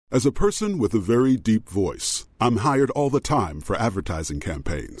As a person with a very deep voice, I'm hired all the time for advertising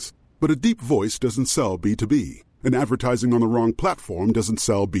campaigns. But a deep voice doesn't sell B2B, and advertising on the wrong platform doesn't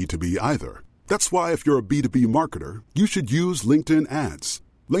sell B2B either. That's why if you're a B2B marketer, you should use LinkedIn ads.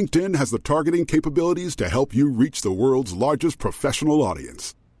 LinkedIn has the targeting capabilities to help you reach the world's largest professional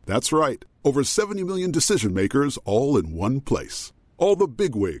audience. That's right. Over 70 million decision makers all in one place. All the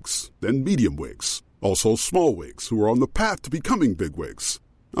big wigs, then medium wigs. Also small wigs who are on the path to becoming big wigs.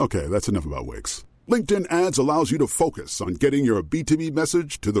 Okay, that's enough about wigs. LinkedIn ads allows you to focus on getting your B2B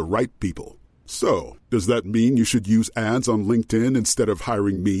message to the right people. So, does that mean you should use ads on LinkedIn instead of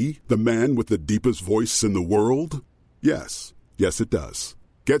hiring me, the man with the deepest voice in the world? Yes. Yes, it does.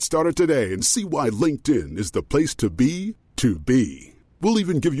 Get started today and see why LinkedIn is the place to be to be. We'll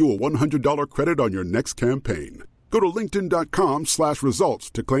even give you a $100 credit on your next campaign. Go to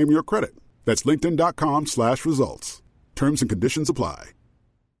linkedin.com/results to claim your credit. That's linkedin.com/results. Terms and conditions apply.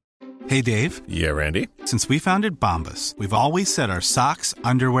 Hey, Dave. Yeah, Randy. Since we founded Bombas, we've always said our socks,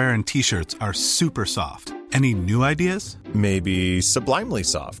 underwear, and T-shirts are super soft. Any new ideas? Maybe sublimely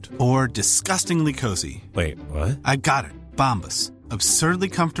soft. Or disgustingly cozy. Wait, what? I got it. Bombas. Absurdly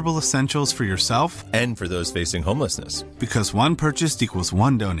comfortable essentials for yourself and for those facing homelessness. Because one purchased equals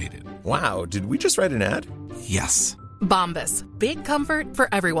one donated. Wow, did we just write an ad? Yes. Bombas. Big comfort for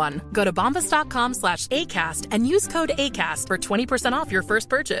everyone. Go to bombas.com/ACAST and use code ACAST for 20% off your first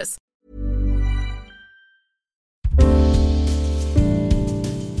purchase.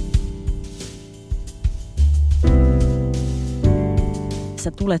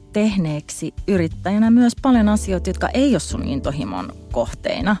 Sä tulet tehneeksi yrittäjänä myös paljon asioita, jotka ei ole sun intohimon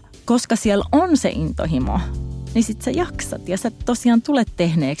kohteina. Koska siellä on se intohimo, niin sit sä jaksat. Ja sä tosiaan tulet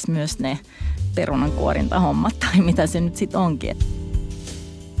tehneeksi myös ne perunankuorintahommat tai mitä se nyt sit onkin.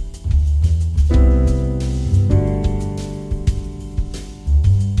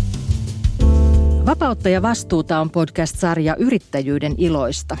 Vapautta ja vastuuta on podcast-sarja yrittäjyyden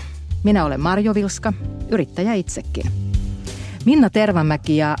iloista. Minä olen Marjo Vilska, yrittäjä itsekin. Minna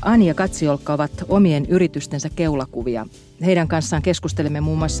Tervamäki ja Anja Katsiolkka ovat omien yritystensä keulakuvia. Heidän kanssaan keskustelemme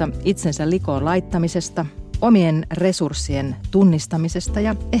muun muassa itsensä likoon laittamisesta, omien resurssien tunnistamisesta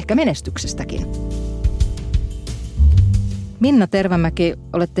ja ehkä menestyksestäkin. Minna Tervamäki,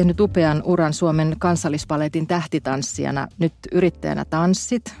 olet tehnyt upean uran Suomen Kansallispaletin tähtitanssijana. Nyt yrittäjänä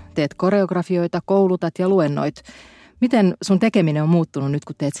tanssit, teet koreografioita, koulutat ja luennoit. Miten sun tekeminen on muuttunut nyt,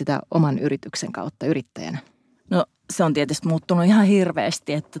 kun teet sitä oman yrityksen kautta yrittäjänä? No se on tietysti muuttunut ihan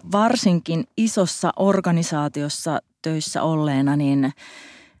hirveästi, että varsinkin isossa organisaatiossa töissä olleena, niin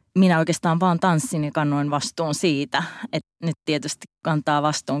minä oikeastaan vaan tanssin ja kannoin vastuun siitä. Että nyt tietysti kantaa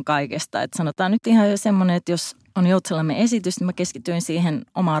vastuun kaikesta. Että sanotaan nyt ihan jo semmoinen, että jos on Joutsellamme esitys, niin mä keskityin siihen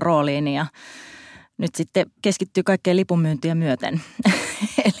omaan rooliini ja nyt sitten keskittyy kaikkeen lipunmyyntiä myöten.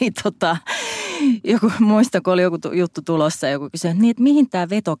 Eli joku, muista, kun oli joku juttu tulossa ja joku kysyi, että, niin, että mihin tämä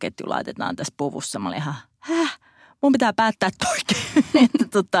vetoketju laitetaan tässä puvussa. Mä olin ihan, mun pitää päättää toikin.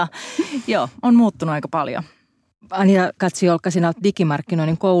 Että joo, on muuttunut aika paljon. Anja Katsiolkka, sinä olet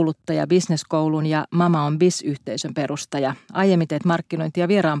digimarkkinoinnin kouluttaja, businesskoulun ja Mama on Biz-yhteisön perustaja. Aiemmin teet markkinointia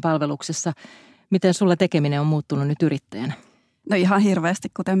vieraan palveluksessa. Miten sulla tekeminen on muuttunut nyt yrittäjänä? No ihan hirveästi,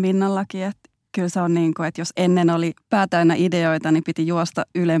 kuten Minnallakin. Että kyllä se on niin kuin, että jos ennen oli päätäynnä ideoita, niin piti juosta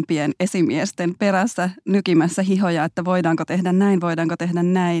ylempien esimiesten perässä nykimässä hihoja, että voidaanko tehdä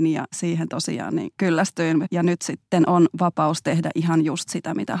näin. Ja siihen tosiaan niin kyllästyin. Ja nyt sitten on vapaus tehdä ihan just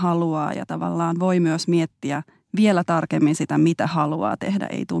sitä, mitä haluaa. Ja tavallaan voi myös miettiä vielä tarkemmin sitä, mitä haluaa tehdä.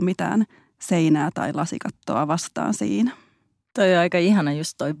 Ei tule mitään seinää tai lasikattoa vastaan siinä. Toi on aika ihana,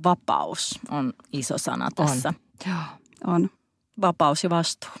 just toi vapaus on iso sana tässä. On. Vapaus ja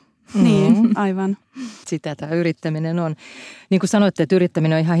vastuu. Niin, aivan. Sitä tämä yrittäminen on. Niin kuin sanoitte, että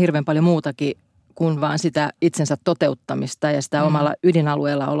yrittäminen on ihan hirveän paljon muutakin kuin vaan sitä itsensä toteuttamista ja sitä omalla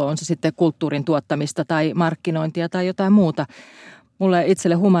ydinalueella olo. On se sitten kulttuurin tuottamista tai markkinointia tai jotain muuta. Mulle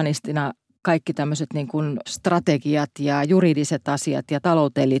itselle humanistina kaikki tämmöiset niin kuin strategiat ja juridiset asiat ja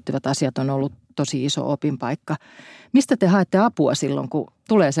talouteen liittyvät asiat on ollut tosi iso opinpaikka. Mistä te haette apua silloin, kun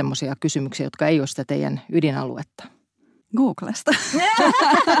tulee semmoisia kysymyksiä, jotka ei ole sitä teidän ydinaluetta? Googlesta.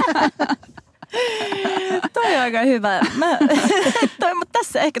 Toi on aika hyvä. Mutta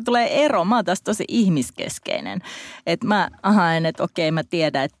tässä ehkä tulee ero. Mä oon taas tosi ihmiskeskeinen. Että mä haen, että okei, mä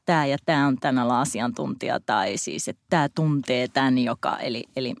tiedän, että tää ja tää on tän ala asiantuntija. Tai siis, että tää tuntee tän, joka...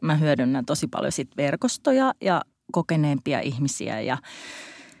 Eli mä hyödynnän tosi paljon sit verkostoja ja kokeneempia ihmisiä. Ja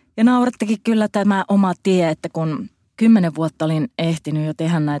naurattekin kyllä tämä oma tie, että kun 10 vuotta olin ehtinyt jo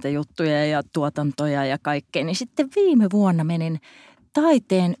tehdä näitä juttuja ja tuotantoja ja kaikkea, niin sitten viime vuonna menin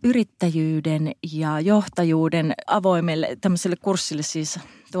taiteen, yrittäjyyden ja johtajuuden avoimelle tämmöiselle kurssille siis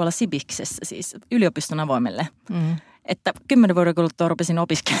tuolla Sibiksessä, siis yliopiston avoimelle. Että 10 vuoden kuluttua rupesin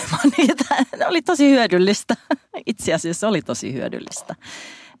opiskelemaan niitä. Ne oli tosi hyödyllistä. Itse asiassa oli tosi hyödyllistä.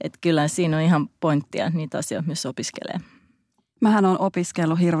 Että kyllä siinä on ihan pointtia, että niitä asioita myös opiskelee. Mähän olen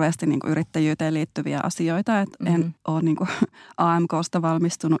opiskellut hirveästi niin kuin yrittäjyyteen liittyviä asioita. Että en ole niin kuin AMKsta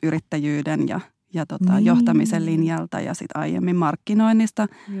valmistunut yrittäjyyden ja johtamisen linjalta ja sitten aiemmin markkinoinnista,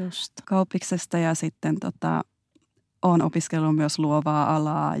 kauppiksesta ja sitten olen opiskellut myös luovaa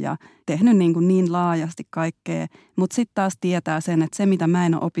alaa ja tehnyt niin laajasti kaikkea. Mutta sitten taas tietää sen, että se mitä mä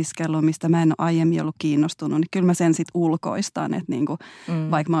en ole opiskellut, mistä mä en ole aiemmin ollut kiinnostunut, niin kyllä mä sen sitten ulkoistan. Että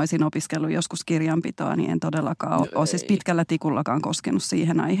vaikka mä olisin opiskellut joskus kirjanpitoa, niin en todellakaan ole siis pitkällä tikullakaan koskenut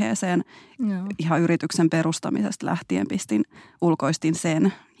siihen aiheeseen. Ihan yrityksen perustamisesta lähtien ulkoistin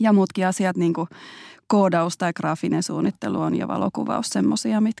sen. Ja muutkin asiat, niin kuin koodaus tai graafinen suunnittelu on ja valokuvaus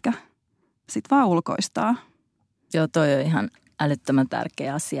semmoisia, mitkä sitten vaan ulkoistaa. Joo, toi on ihan älyttömän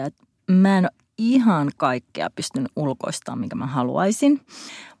tärkeä asia. Mä en ole ihan kaikkea pystynyt ulkoistamaan, minkä mä haluaisin,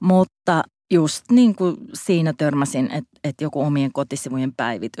 mutta just niin kuin siinä törmäsin, että joku omien kotisivujen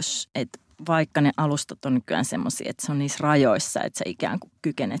päivitys, että vaikka ne alustat on nykyään semmoisia, että se on niissä rajoissa, että sä ikään kuin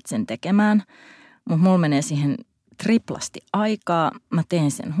kykenet sen tekemään, mutta mulla menee siihen triplasti aikaa, mä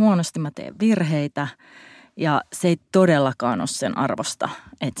teen sen huonosti, mä teen virheitä ja se ei todellakaan ole sen arvosta,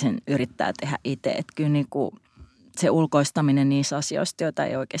 että sen yrittää tehdä itse, että kyllä niin kuin se ulkoistaminen niissä asioista, joita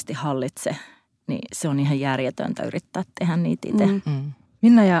ei oikeasti hallitse, niin se on ihan järjetöntä yrittää tehdä niitä itse.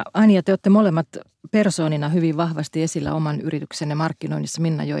 Minna ja Anja, te olette molemmat persoonina hyvin vahvasti esillä oman yrityksenne markkinoinnissa.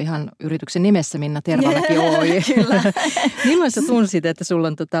 Minna jo ihan yrityksen nimessä, Minna Tervamäki Oy. Kyllä. Milloin sä tunsit, että sulla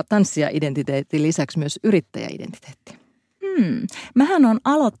on tanssija-identiteetin lisäksi myös yrittäjä-identiteetti? Mähän on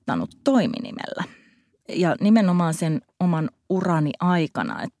aloittanut toiminimellä ja nimenomaan sen oman urani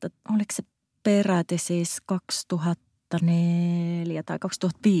aikana, että oliko se peräti siis 2004 tai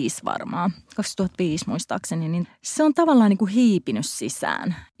 2005 varmaan, 2005 muistaakseni, niin se on tavallaan niin kuin hiipinyt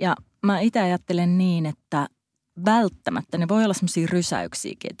sisään. Ja mä itse ajattelen niin, että välttämättä ne voi olla semmoisia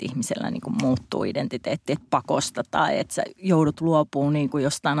rysäyksiäkin, että ihmisellä niin kuin muuttuu identiteetti, että pakosta tai että sä joudut luopumaan niin kuin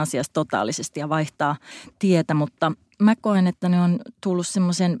jostain asiasta totaalisesti ja vaihtaa tietä, mutta mä koen, että ne on tullut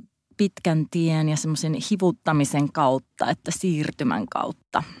semmoisen pitkän tien ja semmoisen hivuttamisen kautta, että siirtymän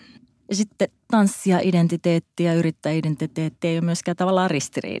kautta. Ja sitten tanssija-identiteetti ja yrittäjä-identiteetti ei ole myöskään tavallaan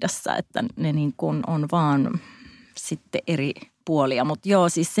ristiriidassa, että ne niin kuin on vaan sitten eri puolia. Mutta joo,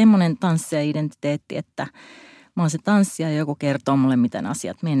 siis semmoinen tanssija-identiteetti, että mä oon se tanssija ja joku kertoo mulle, miten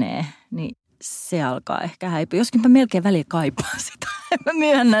asiat menee, niin se alkaa ehkä häipyä. Joskin mä melkein väliin kaipaan sitä. Mä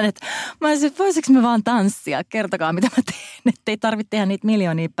myönnän, että mä olisin, että voisiko mä vaan tanssia, kertokaa mitä mä teen. Että ei tarvitse tehdä niitä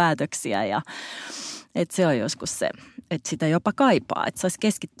miljoonia päätöksiä ja että se on joskus se, että sitä jopa kaipaa, että saisi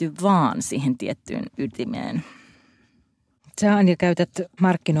keskittyä vaan siihen tiettyyn ytimeen. Sä, Anja, käytät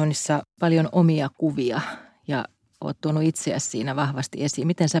markkinoinnissa paljon omia kuvia ja oot tuonut itseäsi siinä vahvasti esiin.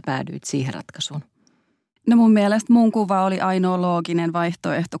 Miten sä päädyit siihen ratkaisuun? No mun mielestä mun kuva oli ainoa looginen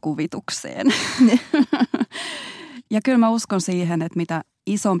vaihtoehto kuvitukseen. Ja kyllä mä uskon siihen, että mitä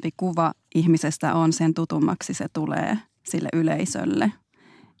isompi kuva ihmisestä on, sen tutummaksi se tulee sille yleisölle.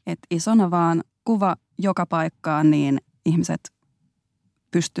 Että isona vaan kuva joka paikkaan, niin ihmiset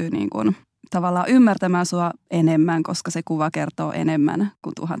pystyy niin kuin tavallaan ymmärtämään sua enemmän, koska se kuva kertoo enemmän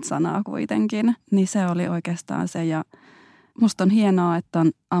kuin 1000 sanaa kuitenkin. Niin se oli oikeastaan se ja musta on hienoa, että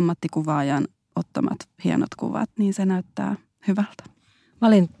on ammattikuvaajan ottamat hienot kuvat, niin se näyttää hyvältä. Mä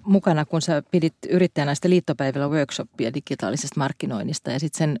olin mukana, kun sä pidit Yrittäjänäistä liittopäivillä workshoppia digitaalisesta markkinoinnista ja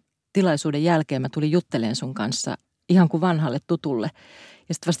sitten sen tilaisuuden jälkeen mä tulin juttelemaan sun kanssa ihan kuin vanhalle tutulle.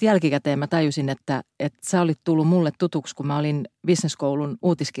 Ja sitten vasta jälkikäteen mä tajusin, että sä olit tullut mulle tutuksi, kun mä olin businesskoulun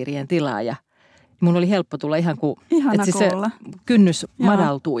uutiskirjeen tilaaja. Mun oli helppo tulla ihan kuin, että siis se kynnys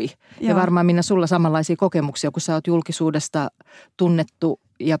madaltui. Ja varmaan Minna sulla samanlaisia kokemuksia, kun sä oot julkisuudesta tunnettu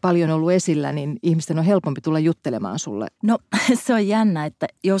ja paljon ollut esillä, niin ihmisten on helpompi tulla juttelemaan sulle. No se on jännä, että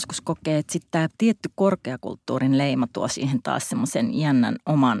joskus kokee, että sitten tämä tietty korkeakulttuurin leima tuo siihen taas semmoisen jännän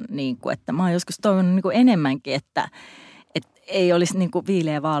oman, niin kuin, että mä oon joskus toivonut niin kuin enemmänkin, että ei olisi niin kuin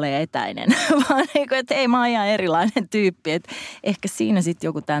viileä, vaalea, etäinen, vaan niin kuin, että ei mä oon ihan erilainen tyyppi. Että ehkä siinä sitten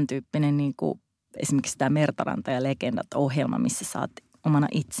joku tämän tyyppinen niin kuin esimerkiksi tämä Mertaranta ja Legendat-ohjelma, missä sä oot omana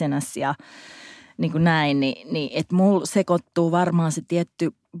itsenäsi ja niin kuin näin, niin että mulla sekoittuu varmaan se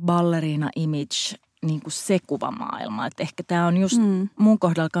tietty ballerina-image, niin kuin se kuvamaailma. Että ehkä tämä on just mun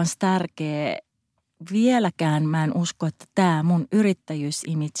kohdalla kanssa tärkeä. Vieläkään mä en usko, että tämä mun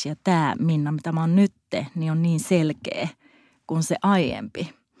yrittäjyysimage ja tämä Minna, mitä mä oon nyt, niin on niin selkeä kuin se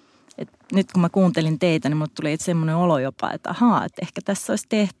aiempi. Et nyt kun mä kuuntelin teitä, niin mulle tuli semmoinen olo jopa, että että ehkä tässä olisi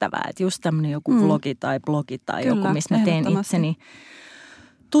tehtävää. Että just tämmöinen joku vlogi tai blogi tai Kyllä, joku, missä mä teen itseni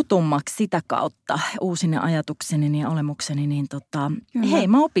tutummaksi sitä kautta uusine ajatukseni ja olemukseni, niin hei,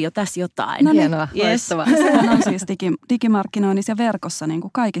 mä opin jo tässä jotain. No hienoa, yes. Sehän on siis digimarkkinoinnissa ja verkossa niin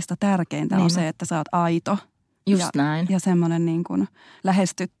kuin kaikista tärkeintä on se, että sä oot aito. Just näin. Ja semmoinen niin kuin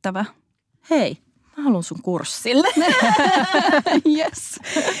lähestyttävä. Hei, mä haluan sun kurssille. Yes.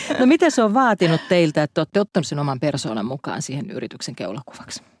 No miten se on vaatinut teiltä, että olette ottanut sen oman persoonan mukaan siihen yrityksen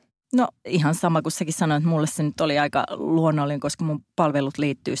keulakuvaksi? No ihan sama kuin säkin sanoit, että mulle se nyt oli aika luonnollinen, koska mun palvelut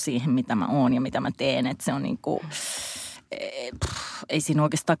liittyy siihen, mitä mä oon ja mitä mä teen. Että se on niin kuin, ei siinä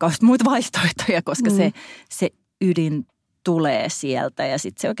oikeastaan kauheasti muita vaihtoehtoja, koska se ydin tulee sieltä ja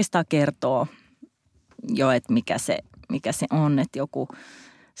sitten se oikeastaan kertoo jo, että mikä se on, että joku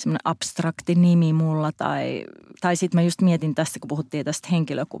semmoinen abstrakti nimi mulla tai sitten mä just mietin tässä, kun puhuttiin tästä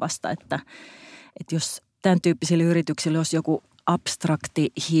henkilökuvasta, että jos tämän tyyppisille yrityksille olisi joku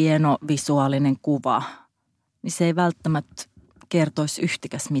abstrakti, hieno, visuaalinen kuva, niin se ei välttämättä kertoisi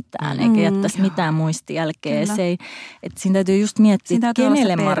yhtikäs mitään, eikä jättäisi mitään muistijälkeä. Että siinä täytyy just miettiä, että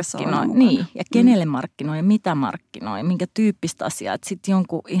kenelle markkinoi. Niin, ja kenelle markkinoi ja mitä markkinoi, minkä tyyppistä asiaa. Että sitten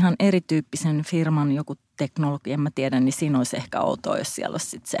jonkun ihan erityyppisen firman joku teknologia, en mä tiedä, niin siinä olisi ehkä outoa, jos siellä olisi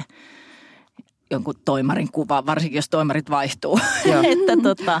sitten se jonkun toimarin kuva, varsinkin jos toimarit vaihtuu.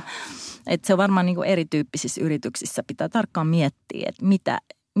 Että se on varmaan niin kuin erityyppisissä yrityksissä pitää tarkkaan miettiä, että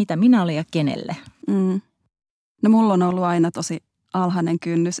mitä minä olen ja kenelle. No mulla on ollut aina tosi alhainen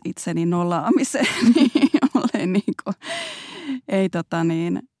kynnys itseni nollaamiseen, niin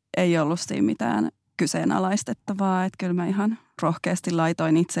ei ollut siinä mitään kyseenalaistettavaa. Että kyllä mä ihan rohkeasti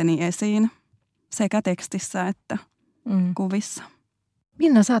laitoin itseni esiin sekä tekstissä että kuvissa.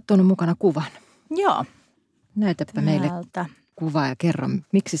 Minna, sä oot tuonut mukana kuvan. Joo. Näytäpä meille kuvaa ja kerro,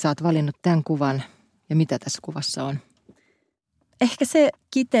 miksi sä oot valinnut tämän kuvan ja mitä tässä kuvassa on? Ehkä se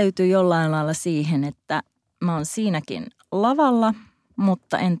kiteytyy jollain lailla siihen, että mä oon siinäkin lavalla,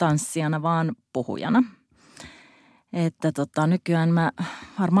 mutta en tanssijana, vaan puhujana. Että nykyään mä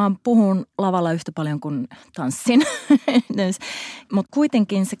varmaan puhun lavalla yhtä paljon kuin tanssin. Mutta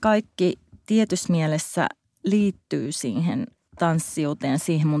kuitenkin se kaikki tietyssä mielessä liittyy siihen tanssijuuteen,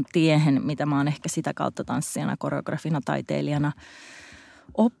 siihen mun tiehen, mitä mä oon ehkä sitä kautta tanssijana, koreografina, taiteilijana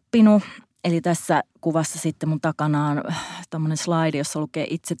oppinut. Eli tässä kuvassa sitten mun takana on tämmöinen slaidi, jossa lukee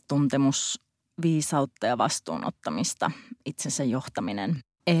itsetuntemus, viisautta ja vastuunottamista, itsensä johtaminen.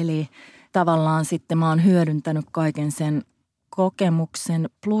 Eli tavallaan sitten mä oon hyödyntänyt kaiken sen kokemuksen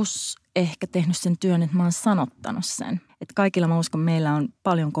plus ehkä tehnyt sen työn, että mä oon sanottanut sen. Että kaikilla mä uskon, meillä on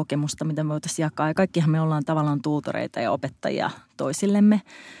paljon kokemusta, mitä me voitaisiin jakaa. Ja kaikkihan me ollaan tavallaan tuutoreita ja opettajia toisillemme.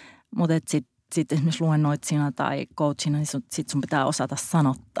 Mutta sitten esimerkiksi luennoitsijana tai coachina, niin sit sun pitää osata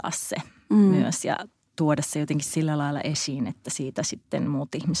sanottaa se myös. Ja tuoda se jotenkin sillä lailla esiin, että siitä sitten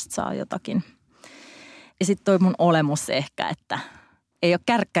muut ihmiset saa jotakin. Ja sitten toi mun olemus ehkä, että ei ole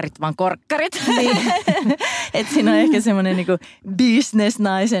kärkkärit, vaan korkkarit. Niin. Että siinä on ehkä semmoinen niinku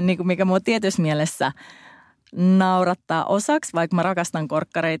business-naisen, niinku mikä mua tietyssä mielessä naurattaa osaksi, vaikka mä rakastan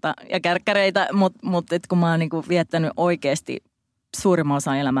korkkareita ja kärkkäreitä, mutta kun mä oon niinku viettänyt oikeasti suurimman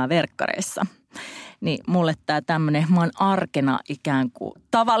osan elämää verkkareissa, niin mulle tää tämmönen, mä oon arkena ikään kuin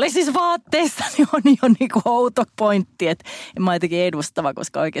tavallisissa vaatteissa, niin on jo niinku outo pointti, että en mä jotenkin edustava,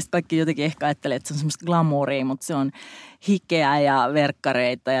 koska oikeasti kaikki jotenkin ehkä ajattelee, että se on semmoista glamouria, mutta se on hikeä ja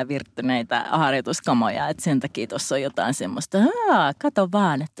verkkareita ja virttyneitä harjoituskamoja, että sen takia tuossa on jotain semmoista, kato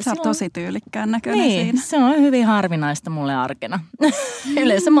vaan. Että sä oot tosi tyylikkään näköinen niin, siinä. Se on hyvin harvinaista mulle arkena.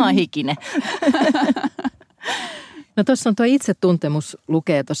 Yleensä mä oon hikinen. No tuossa on tuo itsetuntemus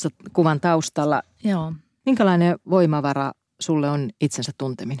lukee tuossa kuvan taustalla. Joo. Minkälainen voimavara sulle on itsensä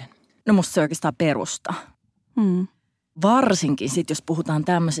tunteminen? No musta se on oikeastaan perusta. Varsinkin sit, jos puhutaan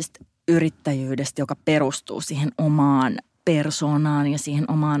tämmöisestä yrittäjyydestä, joka perustuu siihen omaan persoonaan ja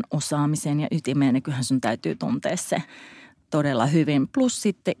siihen omaan osaamiseen ja ytimeen, niin kyllähän sun täytyy tuntea se todella hyvin. Plus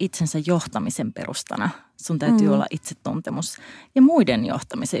sitten itsensä johtamisen perustana. Sun täytyy olla itsetuntemus ja muiden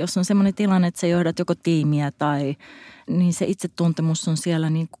johtamisen. Jos on semmoinen tilanne, että sä johdat joko tiimiä niin se itsetuntemus on siellä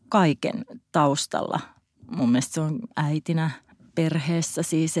niin kuin kaiken taustalla. Mun mielestä se on äitinä perheessä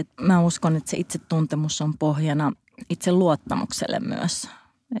siis. Että mä uskon, että se itsetuntemus on pohjana itse luottamukselle myös.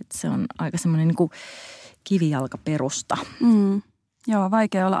 Että se on aika semmoinen niin kuin kivijalkaperusta. Joo,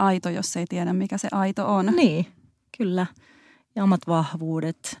 vaikea olla aito, jos ei tiedä, mikä se aito on. Niin, kyllä. Ja omat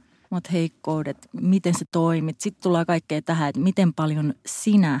vahvuudet, omat heikkoudet, miten sä toimit. Sitten tulee kaikkea tähän, että miten paljon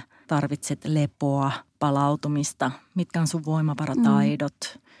sinä tarvitset lepoa, palautumista, mitkä on sun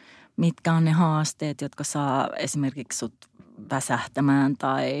voimavarataidot, mitkä on ne haasteet, jotka saa esimerkiksi sut väsähtämään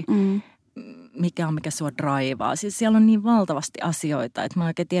tai mikä sua draivaa. Siis siellä on niin valtavasti asioita, että mä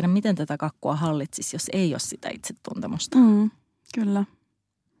oikein tiedän, miten tätä kakkua hallitsisi, jos ei ole sitä itsetuntemusta. Kyllä.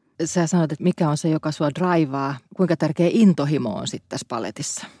 Sä sanot, että mikä on se, joka sua draivaa. Kuinka tärkeä intohimo on sitten tässä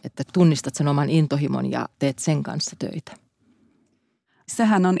paletissa? Että tunnistat sen oman intohimon ja teet sen kanssa töitä.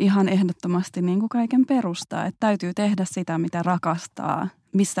 Sehän on ihan ehdottomasti niin kuin kaiken perusta, että täytyy tehdä sitä, mitä rakastaa,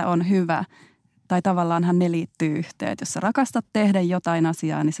 missä on hyvä. Tai tavallaanhan ne liittyy yhteen, että jos sä rakastat tehdä jotain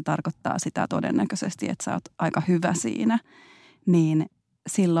asiaa, niin se tarkoittaa sitä todennäköisesti, että sä oot aika hyvä siinä. Niin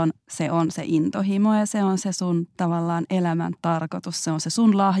silloin se on se intohimo ja se on se sun tavallaan elämän tarkoitus. Se on se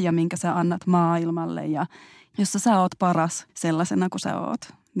sun lahja, minkä sä annat maailmalle ja jossa sä oot paras sellaisena kuin sä oot,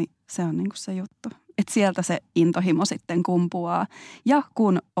 niin se on niin kuin se juttu. Että sieltä se intohimo sitten kumpuaa. Ja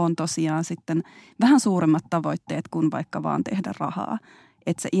kun on tosiaan sitten vähän suuremmat tavoitteet kuin vaikka vaan tehdä rahaa.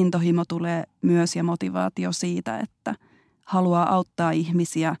 Että se intohimo tulee myös ja motivaatio siitä, että haluaa auttaa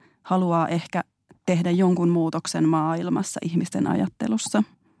ihmisiä, haluaa ehkä tehdä jonkun muutoksen maailmassa ihmisten ajattelussa.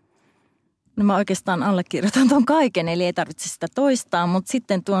 No mä oikeastaan allekirjoitan tuon kaiken, eli ei tarvitse sitä toistaa, mutta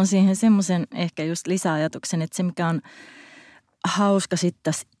sitten tuon siihen semmoisen ehkä just lisäajatuksen, että se mikä on hauska sitten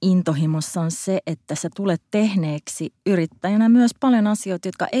tässä intohimossa on se, että sä tulet tehneeksi yrittäjänä myös paljon asioita,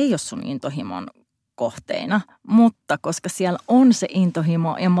 jotka ei ole sun intohimon kohteina, mutta koska siellä on se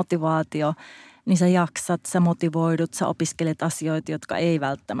intohimo ja motivaatio, niin sä jaksat, sä motivoidut, sä opiskelet asioita, jotka ei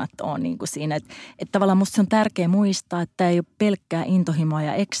välttämättä ole niin kuin siinä. Että tavallaan musta se on tärkeää muistaa, että tämä ei ole pelkkää intohimoa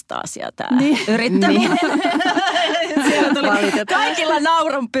ja ekstaasia tämä yrittäminen. Siellä tuli kaikilla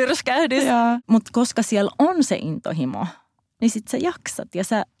naurun pyrskähdys. Mutta koska siellä on se intohimo, niin sit sä jaksat ja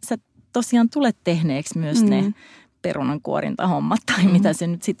sä tosiaan tulet tehneeksi myös ne perunankuorintahommat tai mitä se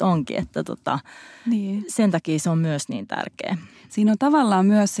nyt sitten onkin, että sen takia se on myös niin tärkeä. Siinä on tavallaan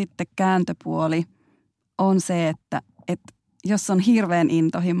myös sitten kääntöpuoli on se, että jos on hirveän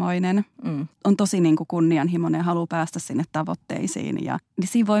intohimoinen, on tosi niin kuin kunnianhimoinen ja haluaa päästä sinne tavoitteisiin, niin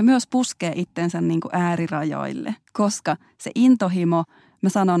siinä voi myös puskea itsensä niin kuin äärirajoille, koska se intohimo, mä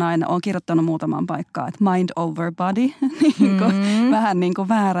sanon aina, olen kirjoittanut muutaman paikkaa, että mind over body, vähän niin kuin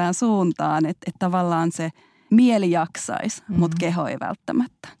väärään suuntaan, että tavallaan se mieli jaksaisi, mutta keho ei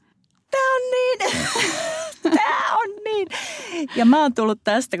välttämättä. Tämä on niin. Tämä on niin. Ja mä oon tullut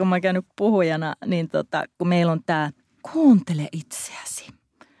tästä, kun mä oon käynyt puhujana, niin kun meillä on tämä kuuntele itseäsi.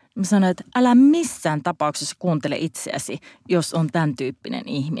 Mä sanoin, että älä missään tapauksessa kuuntele itseäsi, jos on tämän tyyppinen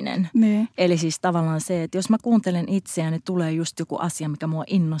ihminen. Ne. Eli siis tavallaan se, että jos mä kuuntelen itseäni, niin tulee just joku asia, mikä mua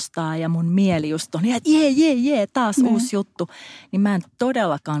innostaa ja mun mieli just on, että jee, taas uusi juttu. Niin mä en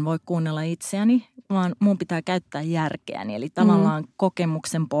todellakaan voi kuunnella itseäni, vaan mun pitää käyttää järkeäni. Eli tavallaan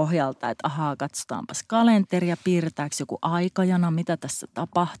kokemuksen pohjalta, että ahaa, katsotaanpas kalenteria, piirretäänkö joku aikajana, mitä tässä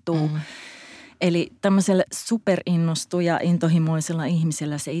tapahtuu. Eli tämmöisellä superinnostu- ja intohimoisella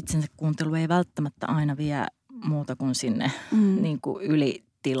ihmisellä se itsensä kuuntelu ei välttämättä aina vie muuta kuin sinne niin kuin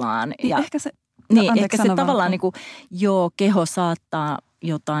ylitilaan. Ja ehkä se, ehkä se tavallaan niin kuin, keho saattaa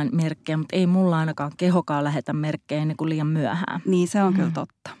jotain merkkejä, mutta ei mulla ainakaan kehokaan lähetä merkkejä ennen kuin liian myöhään. Niin, se on kyllä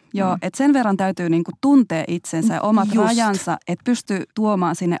totta. Joo, että sen verran täytyy niin kuin tuntea itsensä ja omat rajansa, että pystyy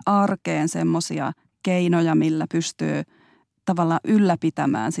tuomaan sinne arkeen semmoisia keinoja, millä pystyy tavallaan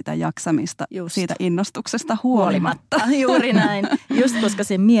ylläpitämään sitä jaksamista siitä innostuksesta huolimatta. Juuri näin. Just koska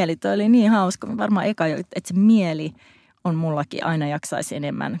se mieli, toi oli niin hauska. Varmaan että se mieli on mullakin aina jaksaisi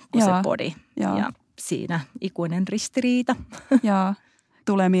enemmän kuin se body. Ja siinä ikuinen ristiriita. Joo.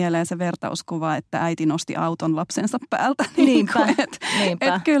 Tulee mieleen se vertauskuva, että äiti nosti auton lapsensa päältä. Niinpä.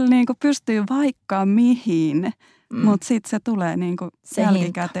 Että kyllä niin kuin pystyy vaikka mihin, mutta sitten se tulee niin kuin se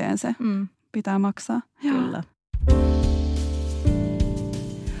jälkikäteen se pitää maksaa. Kyllä.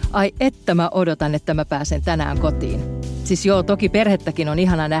 Ai että mä odotan, että mä pääsen tänään kotiin. Siis toki perhettäkin on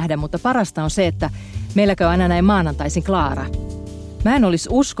ihana nähdä, mutta parasta on se, että meillä käy aina näin maanantaisin Klaara. Mä en olisi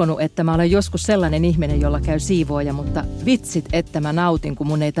uskonut, että mä olen joskus sellainen ihminen, jolla käy siivooja, mutta vitsit, että mä nautin, kun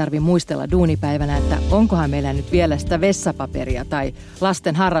mun ei tarvi muistella duunipäivänä, että onkohan meillä nyt vielä sitä vessapaperia tai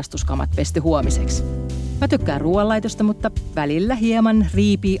lasten harrastuskamat pesty huomiseksi. Mä tykkään ruoanlaitosta, mutta välillä hieman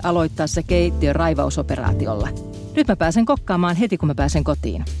riipii aloittaa se keittiön raivausoperaatiolla. Nyt mä pääsen kokkaamaan heti, kun mä pääsen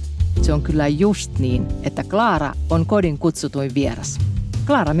kotiin. Se on kyllä just niin, että Klaara on kodin kutsutuin vieras.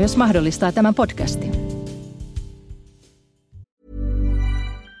 Klaara myös mahdollistaa tämän podcastin.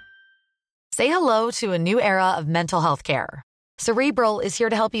 Say hello to a new era of mental health care. Cerebral is here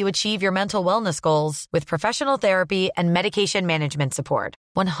to help you achieve your mental wellness goals with professional therapy and medication management support.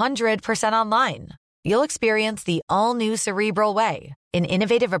 100% online. You'll experience the all-new Cerebral Way, an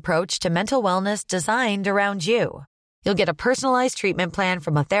innovative approach to mental wellness designed around you. You'll get a personalized treatment plan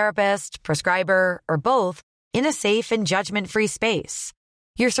from a therapist, prescriber, or both, in a safe and judgment-free space.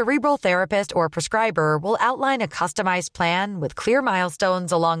 Your Cerebral therapist or prescriber will outline a customized plan with clear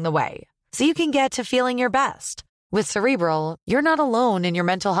milestones along the way, so you can get to feeling your best. With Cerebral, you're not alone in your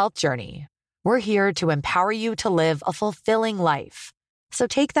mental health journey. We're here to empower you to live a fulfilling life. So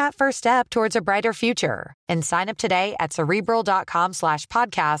take that first step towards a brighter future and sign up today at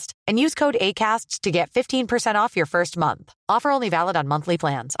Cerebral.com/podcast and use code ACAST to get 15% off your first month. Offer only valid on monthly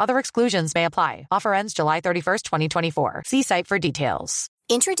plans. Other exclusions may apply. Offer ends July 31st, 2024. See site for details.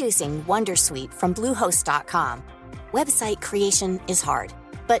 Introducing Wondersuite from Bluehost.com. Website creation is hard,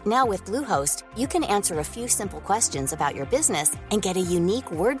 but now with Bluehost, you can answer a few simple questions about your business and get a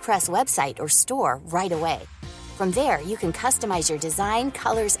unique WordPress website or store right away. From there, you can customize your design,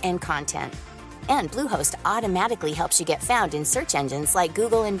 colors, and content. And Bluehost automatically helps you get found in search engines like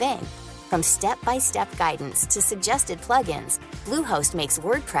Google and Bing. From step-by-step guidance to suggested plugins, Bluehost makes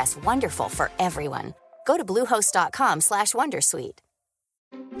WordPress wonderful for everyone. Go to bluehost.com/wondersuite.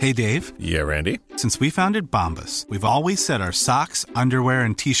 Hey, Dave. Yeah, Randy. Since we founded Bombas, we've always said our socks, underwear,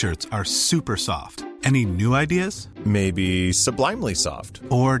 and T-shirts are super soft. Any new ideas? Maybe sublimely soft.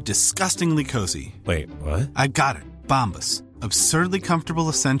 Or disgustingly cozy. Wait, what? I got it. Bombas. Absurdly comfortable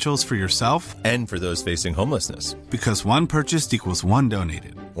essentials for yourself And for those facing homelessness. because one purchased equals one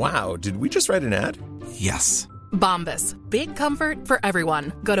donated. Wow, did we just write an ad? Yes. Bombas. Big comfort for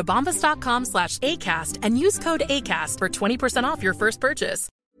everyone. Go to bombas.com/ACAST and use code ACAST for 20% off your first purchase.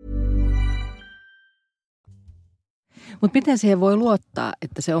 Mutta miten siihen voi luottaa,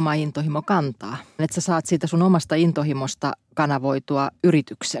 että se oma intohimo kantaa? Että sä saat siitä sun omasta intohimosta kanavoitua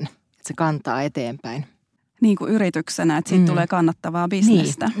yrityksen, että se kantaa eteenpäin. Niin kuin yrityksenä, että siitä tulee kannattavaa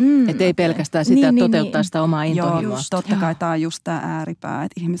bisnestä. Että ei pelkästään sitä toteuttaa sitä omaa intohimoa. Joo, totta kai tämä on just tämä ääripää,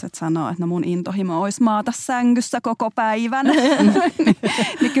 että ihmiset sanoo, että no mun intohimo olisi maata sängyssä koko päivän.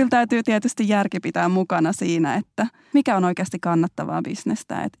 Niin kyllä täytyy tietysti järki pitää mukana siinä, että mikä on oikeasti kannattavaa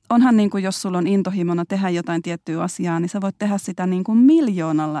bisnestä. Et onhan niin kuin, jos sulla on intohimona tehdä jotain tiettyä asiaa, niin sä voit tehdä sitä niin kuin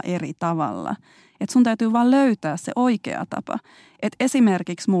 1,000,000 eri tavalla. Että sun täytyy vaan löytää se oikea tapa. Et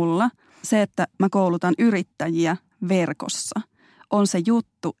esimerkiksi mulla se, että mä koulutan yrittäjiä verkossa, on se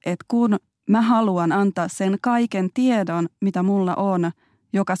juttu, että kun mä haluan antaa sen kaiken tiedon, mitä mulla on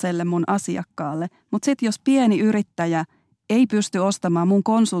jokaiselle mun asiakkaalle, mutta sitten jos pieni yrittäjä ei pysty ostamaan mun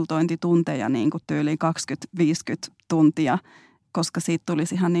konsultointitunteja niin kuin tyyliin 20-50 tuntia, koska siitä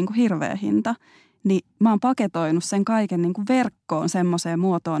tulisi ihan niin kuin hirveä hinta, niin mä oon paketoinut sen kaiken niin kuin verkkoon semmoiseen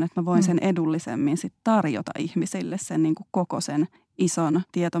muotoon, että mä voin sen edullisemmin sit tarjota ihmisille sen niin kuin koko sen ison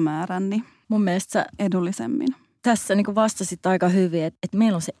tietomäärän niin Mun mielestä sä edullisemmin. tässä niin kuin vastasit aika hyvin, että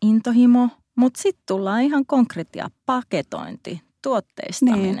meillä on se intohimo, mutta sitten tullaan ihan konkreettia, paketointi,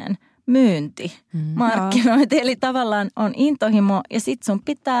 tuotteistaminen, myynti, markkinointi. Eli tavallaan on intohimo ja sitten sun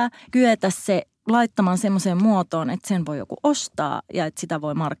pitää kyetä se laittamaan semmoiseen muotoon, että sen voi joku ostaa ja että sitä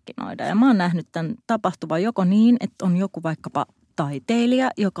voi markkinoida. Ja mä oon nähnyt tämän tapahtuvan joko niin, että on joku vaikkapa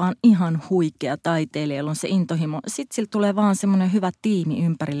taiteilija, joka on ihan huikea taiteilija, jolla on se intohimo. Sitten sillä tulee vaan semmoinen hyvä tiimi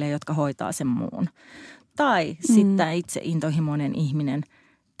ympärille, jotka hoitaa sen muun. Tai sitten itse intohimoinen ihminen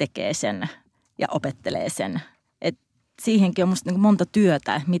tekee sen ja opettelee sen. Et siihenkin on musta niin kuin monta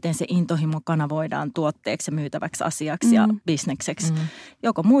työtä, miten se intohimo kanavoidaan tuotteeksi ja myytäväksi asiaksi ja bisnekseksi.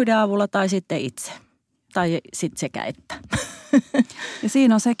 Joko muiden avulla tai sitten itse. Tai sitten sekä että. Ja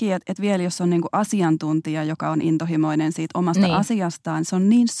siinä on sekin, että vielä jos on niin kuin asiantuntija, joka on intohimoinen siitä omasta asiastaan, se on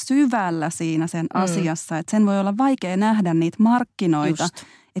niin syvällä siinä sen asiassa, että sen voi olla vaikea nähdä niitä markkinoita. Just.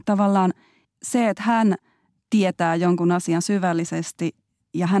 Että tavallaan se, että hän tietää jonkun asian syvällisesti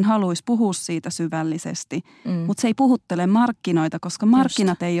ja hän haluaisi puhua siitä syvällisesti, mutta se ei puhuttele markkinoita, koska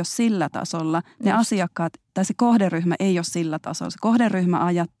markkinat ei ole sillä tasolla. Ne asiakkaat tai se kohderyhmä ei ole sillä tasolla. Se kohderyhmä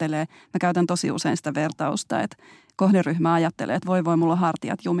ajattelee, mä käytän tosi usein sitä vertausta, että kohderyhmä ajattelee, että voi mulla on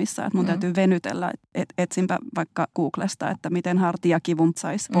hartiat jumissa, että mun täytyy venytellä. Etsinpä vaikka Googlesta, että miten hartiakivun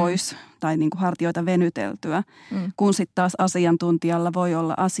saisi pois tai niin kuin hartioita venyteltyä. Kun sitten taas asiantuntijalla voi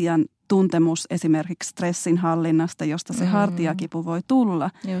olla tuntemus esimerkiksi stressin hallinnasta, josta se hartiakipu voi tulla.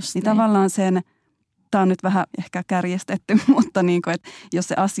 Niin tavallaan sen, tämä on nyt vähän ehkä kärjestetty, mutta niin kuin, että jos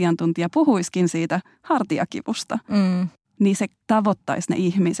se asiantuntija puhuisikin siitä hartiakivusta, niin se tavoittaisi ne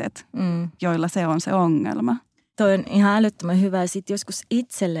ihmiset, joilla se on se ongelma. Toi on ihan älyttömän hyvä. Sitten joskus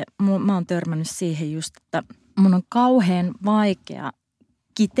itselle, mä oon törmännyt siihen just, että mun on kauhean vaikea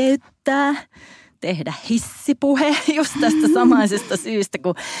kiteyttää tehdä hissipuhe just tästä samaisesta syystä,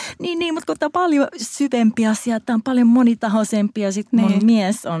 mutta kun tämä on paljon syvempi asia, tämä on paljon monitahoisempi ja sitten mun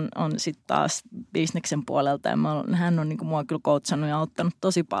mies on sitten taas bisneksen puolelta ja hän on niinku mua kyllä coachannut ja auttanut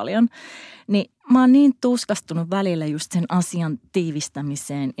tosi paljon, niin mä oon niin tuskastunut välillä just sen asian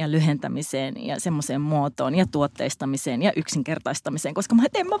tiivistämiseen ja lyhentämiseen ja semmoiseen muotoon ja tuotteistamiseen ja yksinkertaistamiseen, koska mä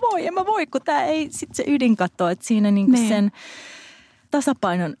en mä voi, kun tää ei sitten se ydin katso, että siinä niinku sen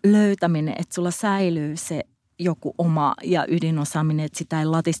tasapainon löytäminen, että sulla säilyy se joku oma ja ydinosaaminen, että sitä ei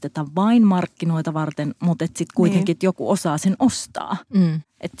latisteta vain markkinoita varten, mutta että sitten kuitenkin joku osaa sen ostaa.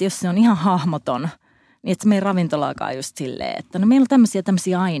 Että jos se on ihan hahmoton, niin että se meidän ravintolaakaan just silleen, että no meillä on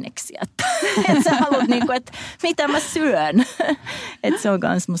tämmöisiä aineksia, että sä haluat niinku, että mitä mä syön. Että se on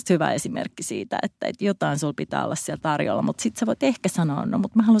myös musta hyvä esimerkki siitä, että jotain sulla pitää olla siellä tarjolla, mutta sitten sä voit ehkä sanoa, no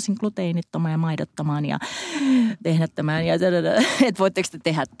mutta mä halusin gluteenittoman ja maidottoman ja vehnättömän ja että voitteko te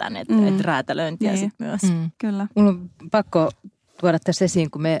tehdä tämän, että räätälöintiä sitten myös. Kyllä. Mulla on pakko tuoda tässä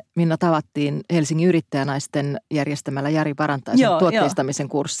esiin, kun me Minna tavattiin Helsingin yrittäjänaisten järjestämällä Jari Parantaisen tuotteistamisen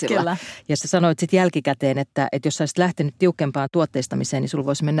kurssilla. Kyllä. Ja sä sanoit sitten jälkikäteen, että jos sä olisit lähtenyt tiukempaan tuotteistamiseen, niin sulla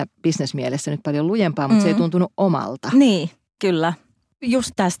voisi mennä bisnesmielessä nyt paljon lujempaa, mutta se ei tuntunut omalta. Niin, kyllä.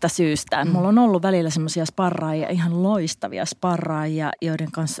 Just tästä syystä. Mulla on ollut välillä semmoisia sparraajia, ihan loistavia sparraajia,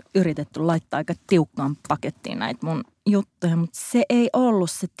 joiden kanssa yritetty laittaa aika tiukkaan pakettiin näitä mun juttuja, mutta se ei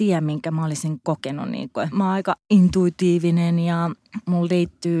ollut se tie, minkä mä olisin kokenut. Mä oon aika intuitiivinen ja mulla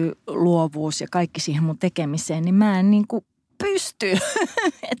liittyy luovuus ja kaikki siihen mun tekemiseen, niin mä en pysty.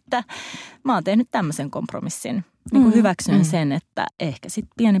 Että mä oon tehnyt tämmöisen kompromissin. Hyväksyn sen, että ehkä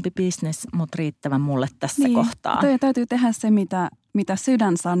sitten pienempi bisnes, mutta riittävän mulle tässä kohtaa. Täytyy tehdä se, mitä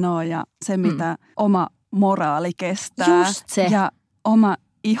sydän sanoo ja se, mitä oma moraali kestää. Just se. Ja oma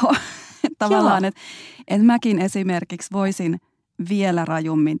iho. Tavallaan, että mäkin esimerkiksi voisin vielä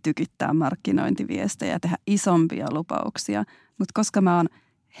rajummin tykittää markkinointiviestejä ja tehdä isompia lupauksia. Mutta koska mä oon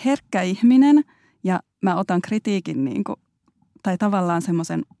herkkä ihminen ja mä otan kritiikin tai tavallaan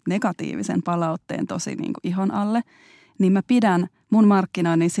semmoisen negatiivisen palautteen tosi ihon alle, niin mä pidän mun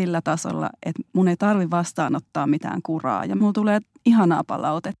markkinoinnin sillä tasolla, että mun ei tarvi vastaanottaa mitään kuraa. Ja mulla tulee ihanaa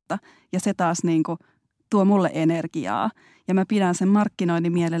palautetta ja se taas tuo mulle energiaa. Ja mä pidän sen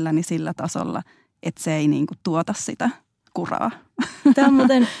markkinoinnin mielelläni sillä tasolla, että se ei tuota sitä kuraa. Tämä on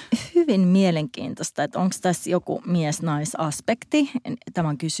muuten hyvin mielenkiintoista, että onko tässä joku mies-nais-aspekti. Tämä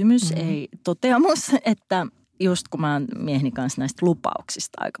on kysymys, ei toteamus, että just kun mä oon mieheni kanssa näistä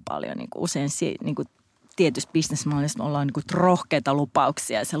lupauksista aika paljon, usein tietyssä bisnesmaailmassa ollaan rohkeita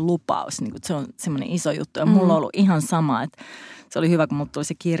lupauksia ja se lupaus, se on semmoinen iso juttu. Ja mulla on ollut ihan sama, että se oli hyvä, kun mulla tuli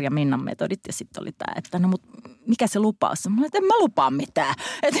se kirja Minnan metodit ja sitten oli tämä, että no mut mikä se lupaus on? Mulla en mä lupaa mitään.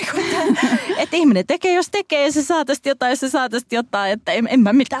 Että ihminen tekee, jos tekee ja se saa tästä jotain, jos se saa tästä jotain, että en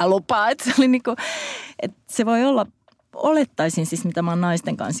mä mitään lupaa. Että se oli että se voi olla, olettaisin siis mitä mä oon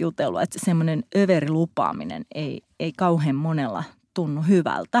naisten kanssa jutellut, että semmoinen överilupaaminen ei kauhean monella tunnu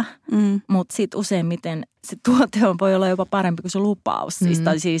hyvältä, mutta sitten useimmiten se tuote voi olla jopa parempi kuin se lupaus.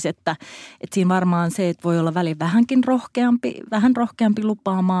 Tai siis, että siinä varmaan se, että voi olla väliin vähän rohkeampi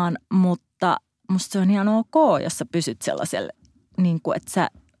lupaamaan, mutta musta se on ihan ok, jos sä pysyt sellaiselle, että sä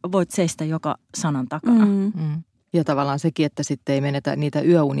voit seistä joka sanan takana. Ja tavallaan sekin, että sitten ei menetä niitä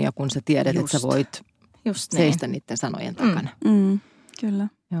yöunia, kun sä tiedät, että sä voit seistä niiden sanojen takana. Kyllä.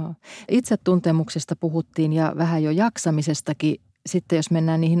 Joo. Itsetuntemuksesta puhuttiin ja vähän jo jaksamisestakin. Sitten jos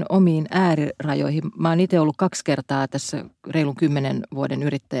mennään niihin omiin äärirajoihin. Mä oon itse ollut 2 kertaa tässä reilun 10 vuoden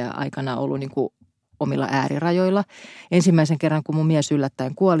yrittäjäaikana ollut omilla äärirajoilla. Ensimmäisen kerran, kun mun mies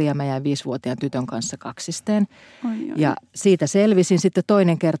yllättäen kuoli ja mä jäin 5-vuotiaan tytön kanssa kaksisteen. Ja siitä selvisin. Sitten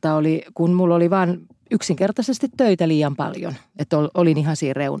toinen kerta oli, kun mulla oli vaan yksinkertaisesti töitä liian paljon. Että olin ihan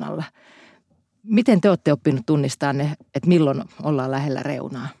siinä reunalla. Miten te olette oppinut tunnistaa ne, että milloin ollaan lähellä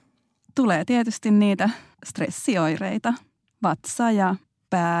reunaa? Tulee tietysti niitä stressioireita. Vatsa ja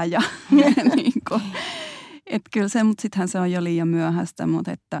pää ja että kyllä se, mutta sittenhän se on jo liian myöhäistä,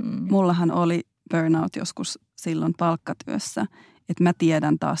 mutta että mullahan oli burnout joskus silloin palkkatyössä, että mä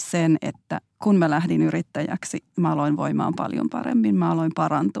tiedän taas sen, että kun mä lähdin yrittäjäksi, mä aloin voimaan paljon paremmin, mä aloin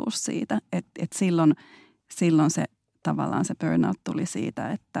parantua siitä, että silloin se tavallaan se burnout tuli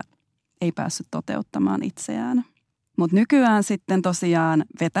siitä, että ei päässyt toteuttamaan itseään. Mutta nykyään sitten tosiaan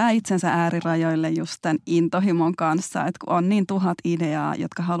vetää itsensä äärirajoille just tämän intohimon kanssa, että kun on niin 1000 ideaa,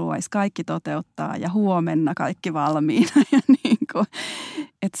 jotka haluaisi kaikki toteuttaa ja huomenna kaikki valmiina. Ja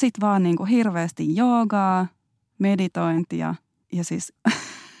että sitten vaan hirveästi joogaa, meditointia ja siis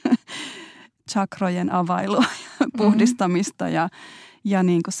chakrojen availua ja puhdistamista ja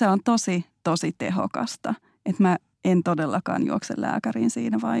se on tosi, tosi tehokasta. Että mä en todellakaan juokse lääkäriin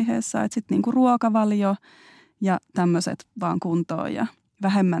siinä vaiheessa. Että sitten niinku ruokavalio ja tämmöiset vaan kuntoon ja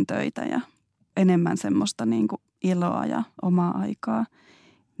vähemmän töitä ja enemmän semmoista niinku iloa ja omaa aikaa.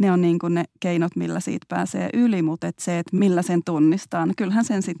 Ne on niinku ne keinot, millä siitä pääsee yli, mutta se, että millä sen tunnistaa, niin kyllähän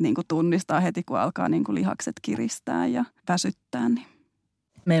sen sitten niinku tunnistaa heti, kun alkaa niinku lihakset kiristää ja väsyttää. Niin.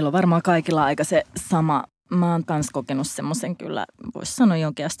 Meillä on varmaan kaikilla aika se sama. Mä oon kans kokenut semmoisen kyllä, voisi sanoa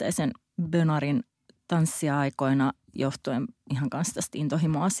jonkinlaisen bönarin tanssia-aikoina johtuen ihan kanssa tästä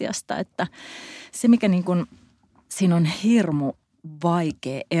intohimoasiasta, että se mikä niin kuin, siinä on hirmu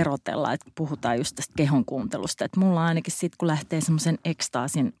vaikea erotella, että puhutaan just tästä kehon kuuntelusta, että mulla ainakin sitten kun lähtee semmoisen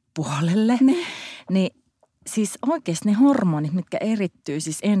ekstaasin puolelle, niin siis oikeasti ne hormonit, mitkä erittyy,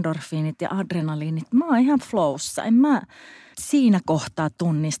 siis endorfiinit ja adrenaliinit, mä oon ihan flowssa. En mä siinä kohtaa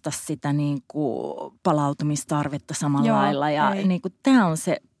tunnista sitä niin kuin palautumistarvetta samalla lailla. Ja niin kuin, tää on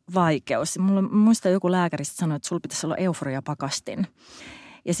se vaikeus. Muistan joku lääkäristä sanoi, että sulla pitäisi olla euforiapakastin.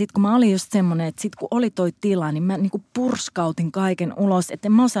 Ja sitten kun mä olin just semmoinen, että sitten kun oli toi tila, niin mä niin kuin purskautin kaiken ulos. Että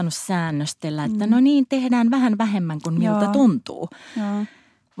en mä osannut säännöstellä, että no niin, tehdään vähän vähemmän kuin miltä tuntuu. Joo.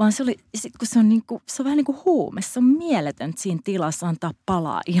 Vaan se oli, kun se on, niin kuin, se on vähän niin kuin huume. Se on mieletöntä siinä tilassa antaa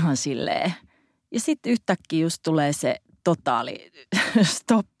palaa ihan silleen. Ja sitten yhtäkkiä just tulee se totaali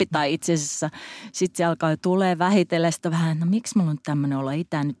stoppi tai itse asiassa sitten se alkaa tulee vähitellen sitä vähän, että no miksi mulla on tämmöinen olla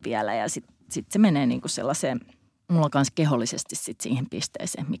itää nyt vielä. Ja sitten se menee niin kuin sellaiseen, mulla on kanssa kehollisesti sitten siihen